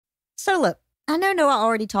So look, I know Noah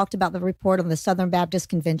already talked about the report on the Southern Baptist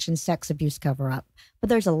Convention sex abuse cover-up, but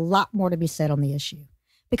there's a lot more to be said on the issue.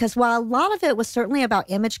 Because while a lot of it was certainly about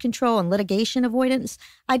image control and litigation avoidance,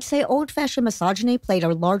 I'd say old-fashioned misogyny played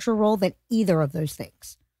a larger role than either of those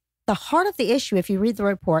things. The heart of the issue, if you read the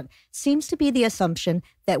report, seems to be the assumption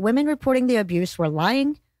that women reporting the abuse were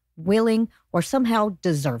lying, willing, or somehow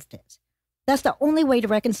deserved it. That's the only way to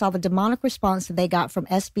reconcile the demonic response that they got from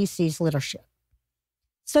SBC's leadership.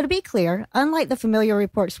 So to be clear, unlike the familiar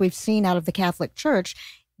reports we've seen out of the Catholic Church,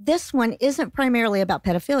 this one isn't primarily about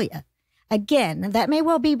pedophilia. Again, that may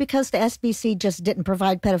well be because the SBC just didn't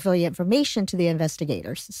provide pedophilia information to the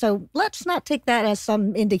investigators. So let's not take that as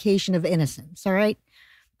some indication of innocence, all right?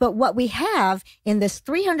 But what we have in this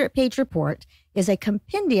 300-page report is a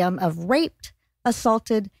compendium of raped,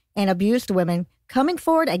 assaulted, and abused women coming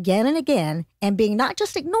forward again and again and being not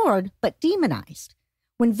just ignored, but demonized.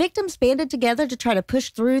 When victims banded together to try to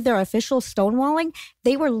push through their official stonewalling,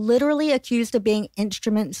 they were literally accused of being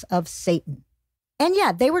instruments of Satan. And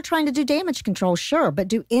yeah, they were trying to do damage control, sure, but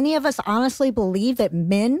do any of us honestly believe that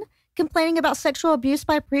men complaining about sexual abuse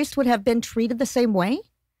by priests would have been treated the same way?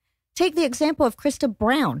 Take the example of Krista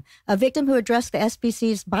Brown, a victim who addressed the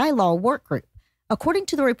SBC's bylaw work group. According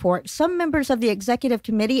to the report, some members of the executive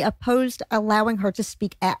committee opposed allowing her to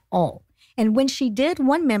speak at all. And when she did,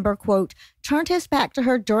 one member, quote, turned his back to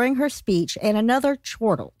her during her speech and another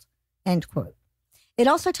chortled, end quote. It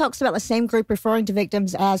also talks about the same group referring to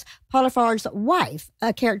victims as Potiphar's wife,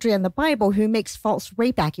 a character in the Bible who makes false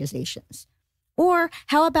rape accusations. Or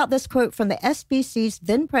how about this quote from the SBC's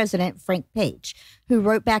then president, Frank Page, who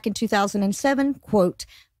wrote back in 2007, quote,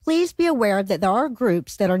 please be aware that there are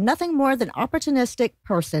groups that are nothing more than opportunistic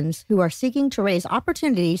persons who are seeking to raise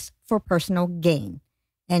opportunities for personal gain,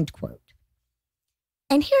 end quote.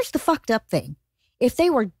 And here's the fucked up thing. If they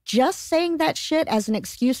were just saying that shit as an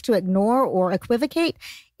excuse to ignore or equivocate,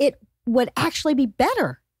 it would actually be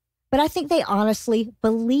better. But I think they honestly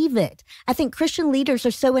believe it. I think Christian leaders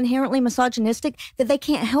are so inherently misogynistic that they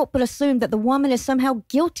can't help but assume that the woman is somehow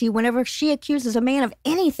guilty whenever she accuses a man of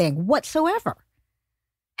anything whatsoever.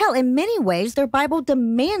 Hell, in many ways, their Bible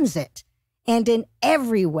demands it. And in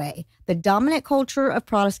every way, the dominant culture of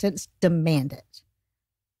Protestants demand it.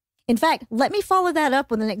 In fact, let me follow that up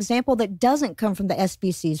with an example that doesn't come from the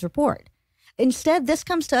SBC's report. Instead, this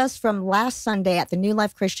comes to us from last Sunday at the New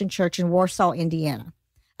Life Christian Church in Warsaw, Indiana.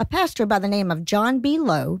 A pastor by the name of John B.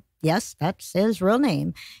 Lowe, yes, that's his real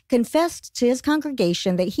name, confessed to his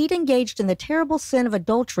congregation that he'd engaged in the terrible sin of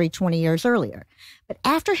adultery 20 years earlier. But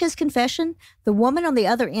after his confession, the woman on the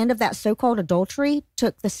other end of that so-called adultery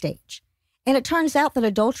took the stage. And it turns out that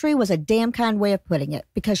adultery was a damn kind way of putting it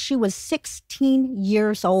because she was 16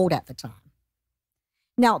 years old at the time.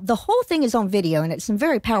 Now, the whole thing is on video and it's some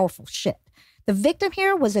very powerful shit. The victim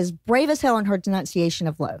here was as brave as hell in her denunciation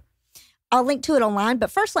of Lowe. I'll link to it online, but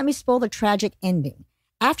first let me spoil the tragic ending.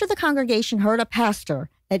 After the congregation heard a pastor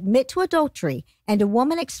admit to adultery and a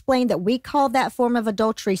woman explained that we call that form of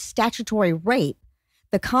adultery statutory rape,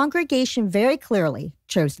 the congregation very clearly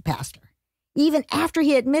chose the pastor, even after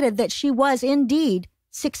he admitted that she was indeed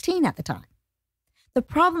 16 at the time. The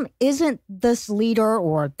problem isn't this leader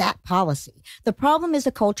or that policy. The problem is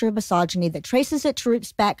a culture of misogyny that traces its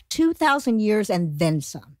roots back 2,000 years and then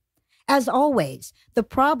some. As always, the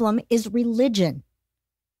problem is religion.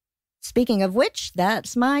 Speaking of which,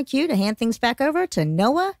 that's my cue to hand things back over to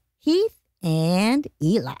Noah, Heath, and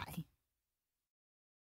Eli.